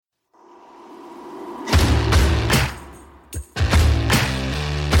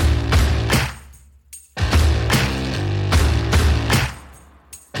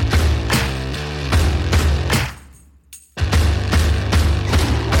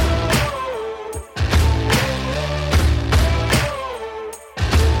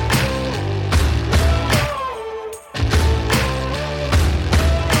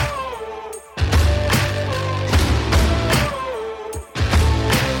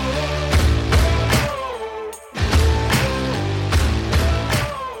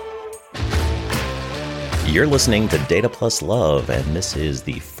You're listening to Data Plus Love, and this is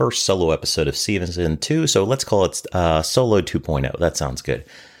the first solo episode of Season 2, so let's call it Solo 2.0. That sounds good.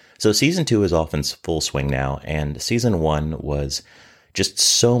 So Season 2 is off in full swing now, and Season 1 was just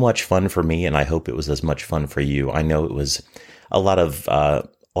so much fun for me, and I hope it was as much fun for you. I know it was a lot of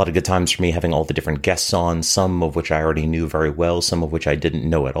good times for me having all the different guests on, some of which I already knew very well, some of which I didn't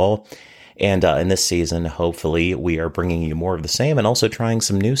know at all. And in this season, hopefully, we are bringing you more of the same and also trying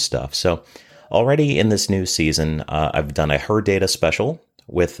some new stuff. So already in this new season, I've done a Her Data special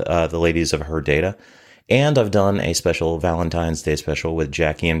with the ladies of Her Data, and I've done a special Valentine's Day special with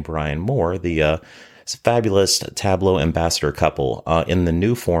Jackie and Brian Moore, the fabulous Tableau ambassador couple, in the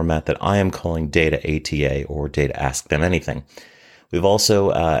new format that I am calling Data ATA, or Data Ask Them Anything. We've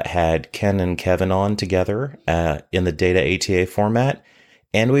also had Ken and Kevin on together in the Data ATA format,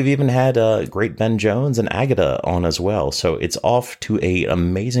 and we've even had great Ben Jones and Agata on as well. So it's off to an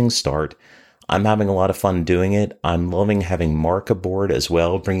amazing start. I'm having a lot of fun doing it. I'm loving having Mark aboard as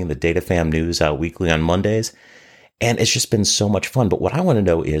well, bringing the Data Fam news out weekly on Mondays. And it's just been so much fun. But what I want to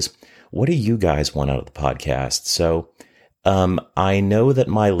know is, what do you guys want out of the podcast? So I know that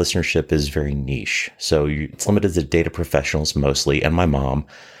my listenership is very niche. So it's limited to data professionals mostly, and my mom.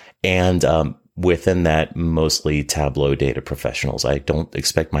 And within that, mostly Tableau data professionals. I don't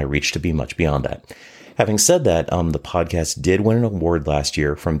expect my reach to be much beyond that. Having said that, the podcast did win an award last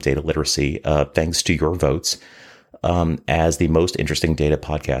year from Data Literacy, thanks to your votes, as the most interesting data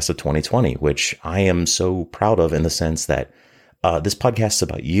podcast of 2020, which I am so proud of in the sense that this podcast is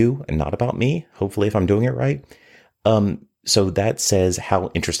about you and not about me, hopefully, if I'm doing it right. So that says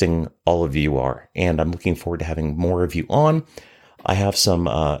how interesting all of you are, and I'm looking forward to having more of you on. I have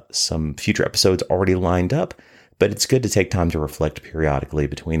some future episodes already lined up, but it's good to take time to reflect periodically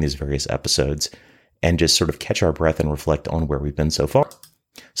between these various episodes and just sort of catch our breath and reflect on where we've been so far.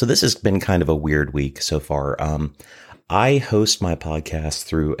 So this has been kind of a weird week so far. I host my podcast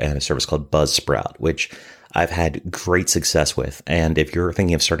through a service called Buzzsprout, which I've had great success with. And if you're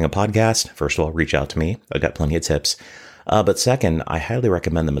thinking of starting a podcast, first of all, reach out to me. I've got plenty of tips. But second, I highly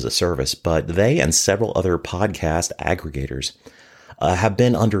recommend them as a service. But they and several other podcast aggregators have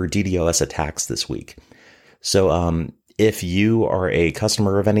been under DDoS attacks this week. So if you are a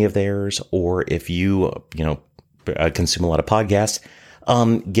customer of any of theirs, or if you consume a lot of podcasts,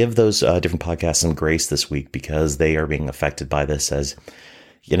 give those different podcasts some grace this week, because they are being affected by this. As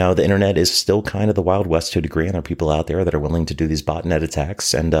you know, the internet is still kind of the Wild West to a degree, and there are people out there that are willing to do these botnet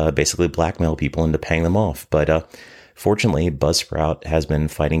attacks and basically blackmail people into paying them off. But fortunately, Buzzsprout has been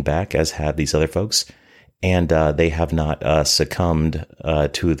fighting back, as have these other folks. And they have not succumbed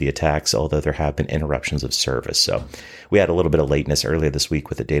to the attacks, although there have been interruptions of service. So we had a little bit of lateness earlier this week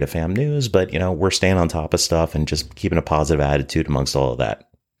with the Data Fam news, but, we're staying on top of stuff and just keeping a positive attitude amongst all of that.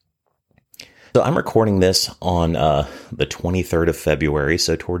 So I'm recording this on the 23rd of February,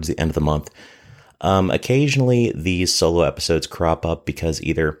 so towards the end of the month. Occasionally, these solo episodes crop up because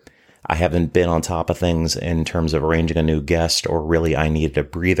either I haven't been on top of things in terms of arranging a new guest, or really I needed a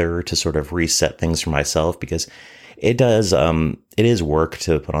breather to sort of reset things for myself, because it is work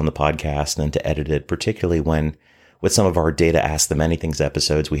to put on the podcast and to edit it, particularly when with some of our Data Ask Them Anythings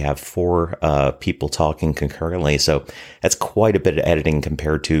episodes, we have 4 people talking concurrently. So that's quite a bit of editing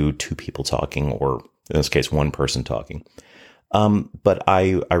compared to 2 people talking, or in this case, 1 person talking. But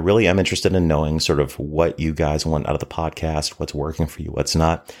I really am interested in knowing sort of what you guys want out of the podcast, what's working for you, what's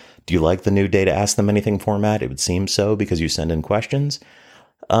not. Do you like the new Data Ask Them Anything format? It would seem so, because you send in questions.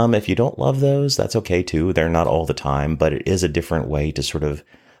 If you don't love those, that's okay too. They're not all the time, but it is a different way to sort of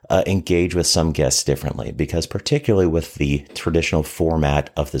engage with some guests differently, because particularly with the traditional format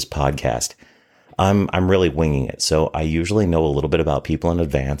of this podcast, I'm really winging it. So I usually know a little bit about people in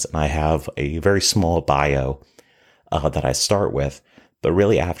advance, and I have a very small bio that I start with. But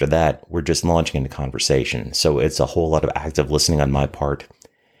really after that, we're just launching into conversation. So it's a whole lot of active listening on my part,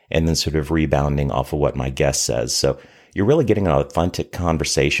 and then sort of rebounding off of what my guest says. So you're really getting an authentic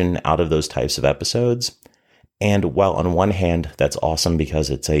conversation out of those types of episodes. And while on one hand, that's awesome because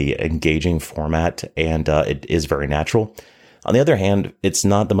it's a engaging format and it is very natural. On the other hand, it's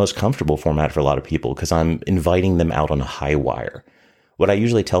not the most comfortable format for a lot of people, because I'm inviting them out on a high wire. What I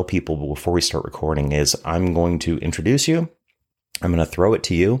usually tell people before we start recording is, I'm going to introduce you. I'm going to throw it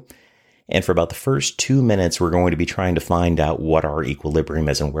to you. And for about the first 2 minutes, we're going to be trying to find out what our equilibrium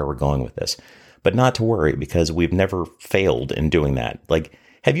is and where we're going with this. But not to worry, because we've never failed in doing that. Like,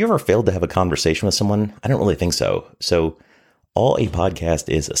 have you ever failed to have a conversation with someone? I don't really think so. So all a podcast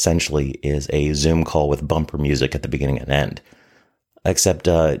is essentially is a Zoom call with bumper music at the beginning and end. Except,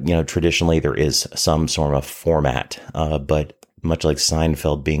 traditionally there is some sort of format, but much like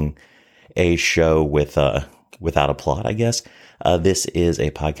Seinfeld being a show without a plot, I guess. This is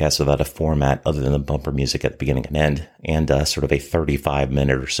a podcast without a format other than the bumper music at the beginning and end, and sort of a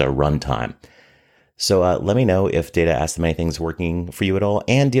 35-minute or so runtime. So let me know if Data Ask the Many Things working for you at all.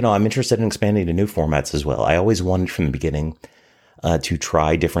 And, I'm interested in expanding to new formats as well. I always wanted from the beginning to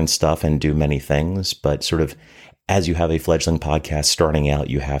try different stuff and do many things, but sort of as you have a fledgling podcast starting out,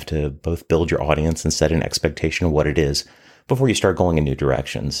 you have to both build your audience and set an expectation of what it is before you start going in new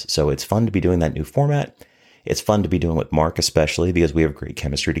directions. So it's fun to be doing that new format. It's fun to be doing with Mark, especially because we have great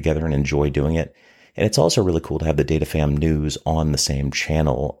chemistry together and enjoy doing it. And it's also really cool to have the Data Fam news on the same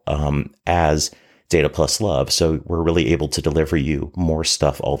channel as Data Plus Love. So we're really able to deliver you more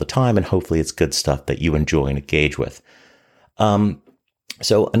stuff all the time. And hopefully it's good stuff that you enjoy and engage with.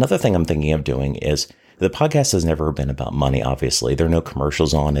 So another thing I'm thinking of doing is the podcast has never been about money, obviously. There are no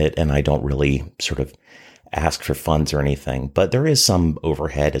commercials on it, and I don't really sort of ask for funds or anything. But there is some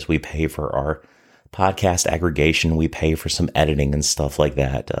overhead as we pay for our podcast aggregation. We pay for some editing and stuff like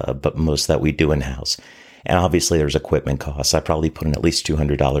that, but most of that we do in-house. And obviously there's equipment costs. I probably put in at least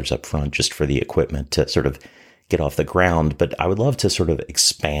 $200 up front just for the equipment to sort of get off the ground. But I would love to sort of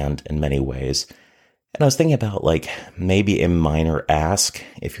expand in many ways. And I was thinking about maybe a minor ask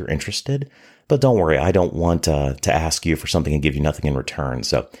if you're interested. But don't worry, I don't want to ask you for something and give you nothing in return.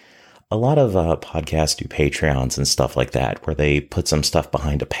 So a lot of podcasts do Patreons and stuff like that, where they put some stuff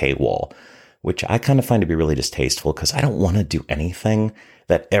behind a paywall, which I kind of find to be really distasteful because I don't want to do anything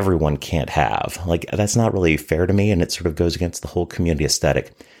that everyone can't have. That's not really fair to me, and it sort of goes against the whole community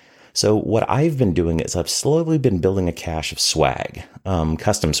aesthetic. So what I've been doing is I've slowly been building a cache of swag,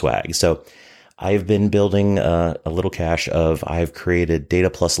 custom swag. So I've been building a little cache I've created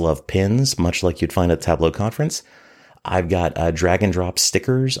Data Plus Love pins, much like you'd find at Tableau Conference. I've got drag and drop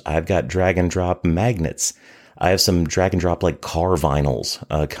stickers. I've got drag and drop magnets. I have some drag and drop car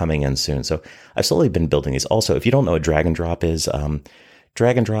vinyls coming in soon. So I've slowly been building these. Also, if you don't know what drag and drop is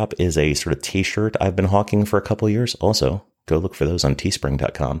a sort of t-shirt I've been hawking for a couple of years. Also, go look for those on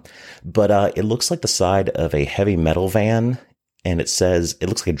teespring.com. But it looks like the side of a heavy metal van. And it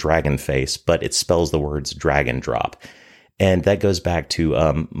looks like a dragon face, but it spells the words drag and drop. And that goes back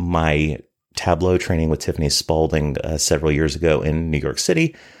to my Tableau training with Tiffany Spalding several years ago in New York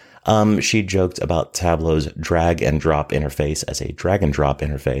City. She joked about Tableau's drag and drop interface as a drag and drop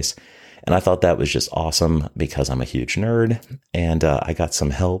interface. And I thought that was just awesome because I'm a huge nerd. And I got some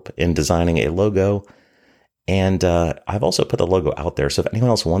help in designing a logo. And I've also put the logo out there. So if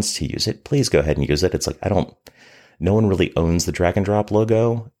anyone else wants to use it, please go ahead and use it. It's no one really owns the drag and drop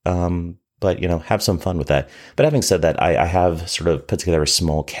logo, but, have some fun with that. But having said that, I have sort of put together a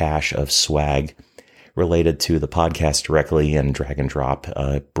small cache of swag related to the podcast directly and drag and drop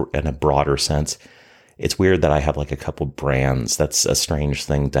in a broader sense. It's weird that I have a couple brands. That's a strange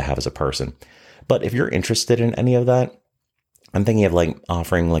thing to have as a person. But if you're interested in any of that, I'm thinking of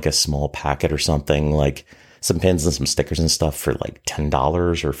offering a small packet or something, some pins and some stickers and stuff for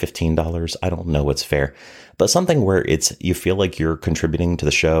 $10 or $15. I don't know what's fair, but something where you feel like you're contributing to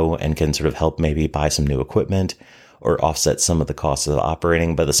the show and can sort of help maybe buy some new equipment or offset some of the costs of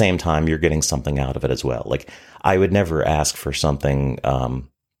operating. But at the same time, you're getting something out of it as well. I would never ask for something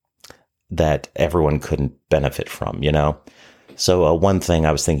that everyone couldn't benefit from, So one thing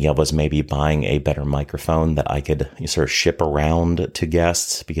I was thinking of was maybe buying a better microphone that I could sort of ship around to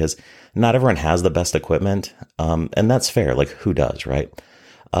guests, because not everyone has the best equipment. And that's fair. Who does, right?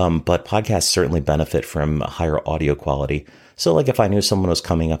 But podcasts certainly benefit from higher audio quality. So if I knew someone was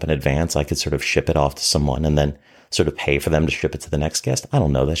coming up in advance, I could sort of ship it off to someone and then sort of pay for them to ship it to the next guest. I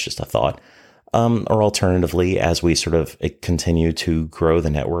don't know. That's just a thought. Or alternatively, as we sort of continue to grow the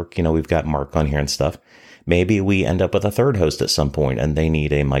network, we've got Mark on here and stuff. Maybe we end up with a third host at some point and they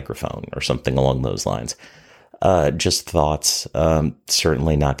need a microphone or something along those lines. Just thoughts.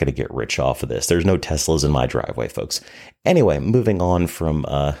 Certainly not going to get rich off of this. There's no Teslas in my driveway, folks. Anyway, moving on from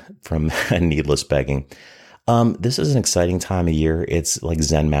needless begging. This is an exciting time of year. It's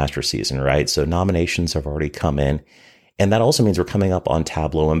Zen Master season, right? So nominations have already come in. And that also means we're coming up on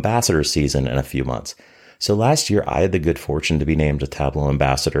Tableau Ambassador season in a few months. So last year, I had the good fortune to be named a Tableau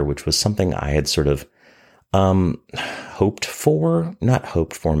Ambassador, which was something I had sort of hoped for, not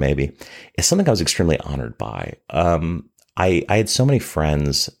hoped for maybe. It's something I was extremely honored by. I had so many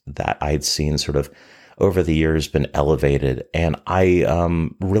friends that I had seen sort of over the years been elevated, and I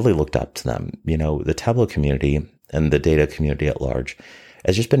really looked up to them. The Tableau community and the data community at large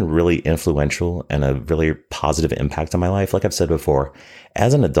has just been really influential and a really positive impact on my life. Like I've said before,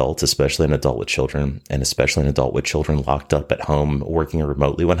 as an adult, especially an adult with children, and especially an adult with children locked up at home, working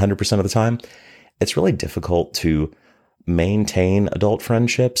remotely 100% of the time, it's really difficult to maintain adult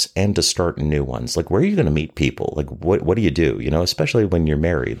friendships and to start new ones. Like, where are you going to meet people? Like, what do you do? Especially when you're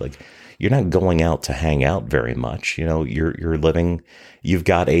married, like you're not going out to hang out very much. You're living, you've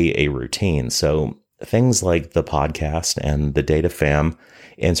got a routine. So things like the podcast and the Data Fam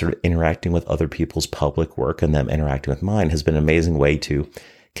and sort of interacting with other people's public work and them interacting with mine has been an amazing way to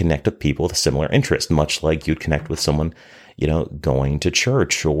connect with people with a similar interest, much like you'd connect with someone, going to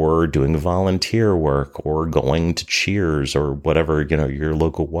church or doing volunteer work or going to Cheers or whatever, your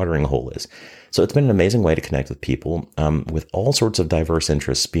local watering hole is. So it's been an amazing way to connect with people with all sorts of diverse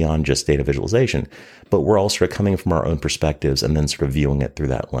interests beyond just data visualization, but we're all sort of coming from our own perspectives and then sort of viewing it through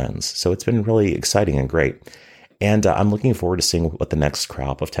that lens. So it's been really exciting and great. And I'm looking forward to seeing what the next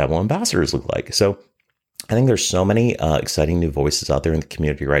crop of Tableau ambassadors look like. So I think there's so many exciting new voices out there in the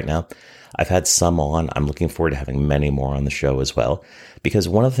community right now. I've had some on. I'm looking forward to having many more on the show as well, because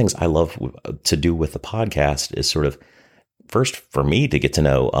one of the things I love to do with the podcast is sort of first for me to get to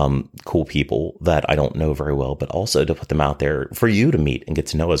know cool people that I don't know very well, but also to put them out there for you to meet and get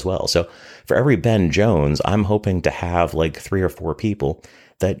to know as well. So for every Ben Jones, I'm hoping to have like 3 or 4 people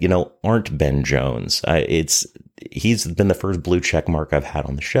that, aren't Ben Jones. He's been the first blue check mark I've had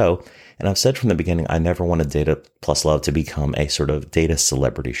on the show. And I've said from the beginning, I never wanted Data Plus Love to become a sort of data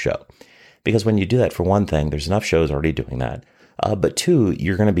celebrity show. Because when you do that, for one thing, there's enough shows already doing that. But 2,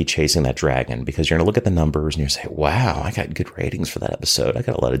 you're going to be chasing that dragon because you're going to look at the numbers and you're say, wow, I got good ratings for that episode. I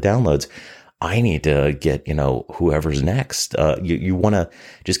got a lot of downloads. I need to get, whoever's next. You want to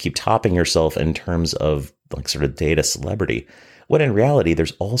just keep topping yourself in terms of like sort of data celebrity. When in reality,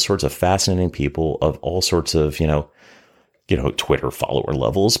 there's all sorts of fascinating people of all sorts of, Twitter follower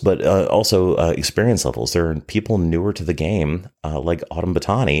levels, but also experience levels. There are people newer to the game, like Autumn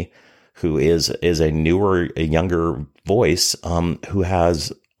Batani, who is a younger voice who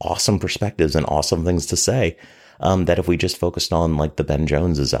has awesome perspectives and awesome things to say. That if we just focused on like the Ben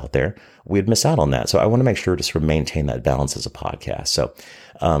Joneses out there, we'd miss out on that. So I want to make sure to sort of maintain that balance as a podcast. So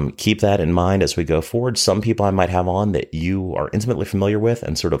keep that in mind as we go forward. Some people I might have on that you are intimately familiar with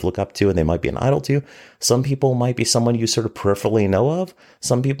and sort of look up to, and they might be an idol to. Some people might be someone you sort of peripherally know of.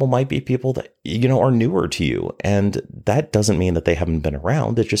 Some people might be people that, are newer to you. And that doesn't mean that they haven't been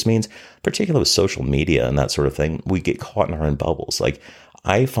around. It just means, particularly with social media and that sort of thing, we get caught in our own bubbles. Like,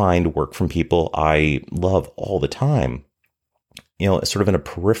 I find work from people I love all the time, sort of in a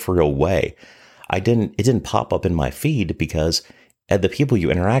peripheral way. It didn't pop up in my feed because the people you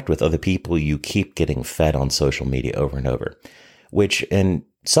interact with are the people you keep getting fed on social media over and over, which in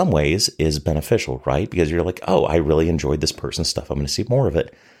some ways is beneficial, right? Because you're like, oh, I really enjoyed this person's stuff. I'm going to see more of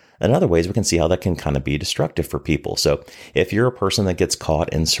it. In other ways, we can see how that can kind of be destructive for people. So if you're a person that gets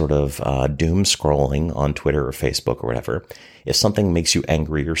caught in sort of doom scrolling on Twitter or Facebook or whatever, if something makes you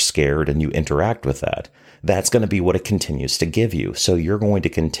angry or scared and you interact with that, that's going to be what it continues to give you. So you're going to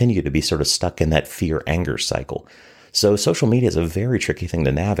continue to be sort of stuck in that fear-anger cycle. So social media is a very tricky thing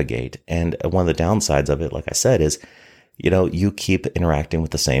to navigate. And one of the downsides of it, like I said, is you keep interacting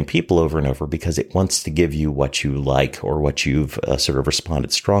with the same people over and over because it wants to give you what you like or what you've sort of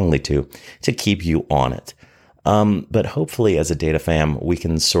responded strongly to keep you on it. But hopefully as a data fam, we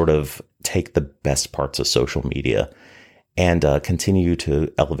can sort of take the best parts of social media and continue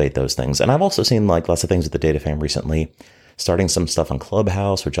to elevate those things. And I've also seen like lots of things with the data fam recently, starting some stuff on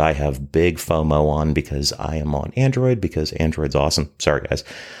Clubhouse, which I have big FOMO on because I am on Android because Android's awesome. Sorry, guys.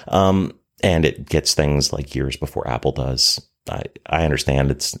 And it gets things like years before Apple does. I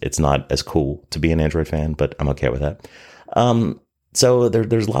understand it's not as cool to be an Android fan, but I'm okay with that. So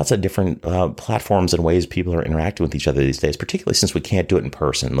there's lots of different platforms and ways people are interacting with each other these days, particularly since we can't do it in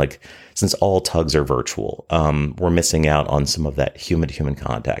person. Like, since all tugs are virtual, we're missing out on some of that human-to-human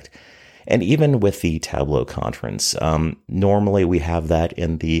contact. And even with the Tableau conference, normally we have that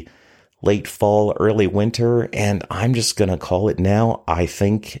in the late fall, early winter, and I'm just going to call it now. I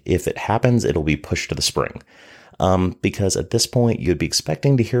think if it happens, it'll be pushed to the spring. Because at this point, you'd be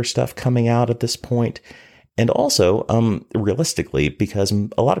expecting to hear stuff coming out at this point. And also, realistically, because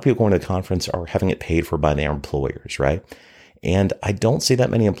a lot of people going to the conference are having it paid for by their employers, right? And I don't see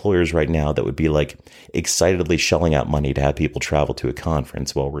that many employers right now that would be like excitedly shelling out money to have people travel to a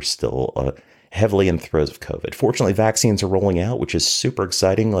conference while we're still heavily in the throes of COVID. Fortunately, vaccines are rolling out, which is super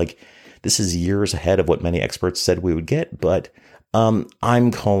exciting. Like, this is years ahead of what many experts said we would get, but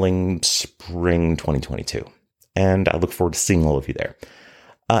I'm calling spring 2022. And I look forward to seeing all of you there.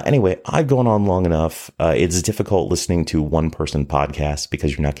 Anyway, I've gone on long enough. It's difficult listening to one-person podcasts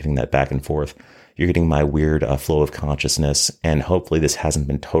because you're not getting that back and forth. You're getting my weird flow of consciousness, and hopefully this hasn't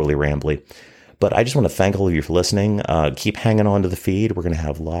been totally rambly. But I just want to thank all of you for listening. Keep hanging on to the feed. We're going to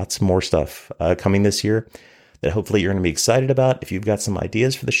have lots more stuff coming this year. that hopefully you're going to be excited about. If you've got some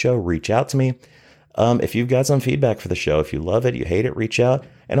ideas for the show, reach out to me. If you've got some feedback for the show, if you love it, you hate it, reach out.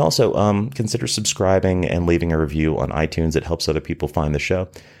 And also consider subscribing and leaving a review on iTunes. It helps other people find the show.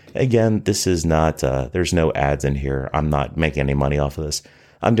 Again, this is not, there's no ads in here. I'm not making any money off of this.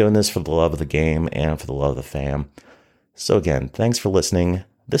 I'm doing this for the love of the game and for the love of the fam. So again, thanks for listening.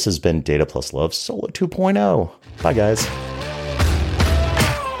 This has been Data Plus Love Solo 2.0. Bye, guys.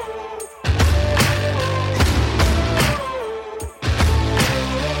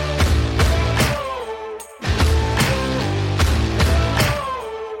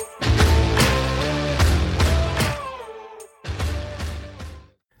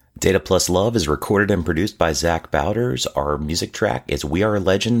 Data Plus Love is recorded and produced by Zach Bowders. Our music track is We Are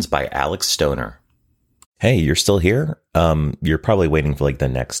Legends by Alex Stoner. Hey, you're still here? You're probably waiting for like the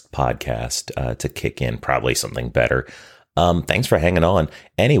next podcast to kick in, probably something better. Thanks for hanging on.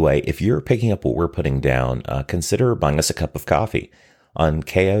 Anyway, if you're picking up what we're putting down, consider buying us a cup of coffee on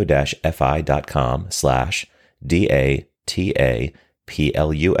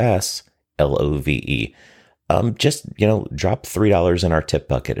ko-fi.com/DATAPLUSLOVE. Just, drop $3 in our tip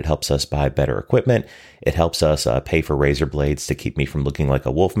bucket. It helps us buy better equipment. It helps us pay for razor blades to keep me from looking like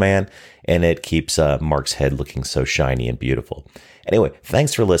a wolf man. And it keeps Mark's head looking so shiny and beautiful. Anyway,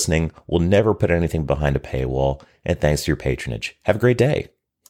 thanks for listening. We'll never put anything behind a paywall. And thanks for your patronage. Have a great day.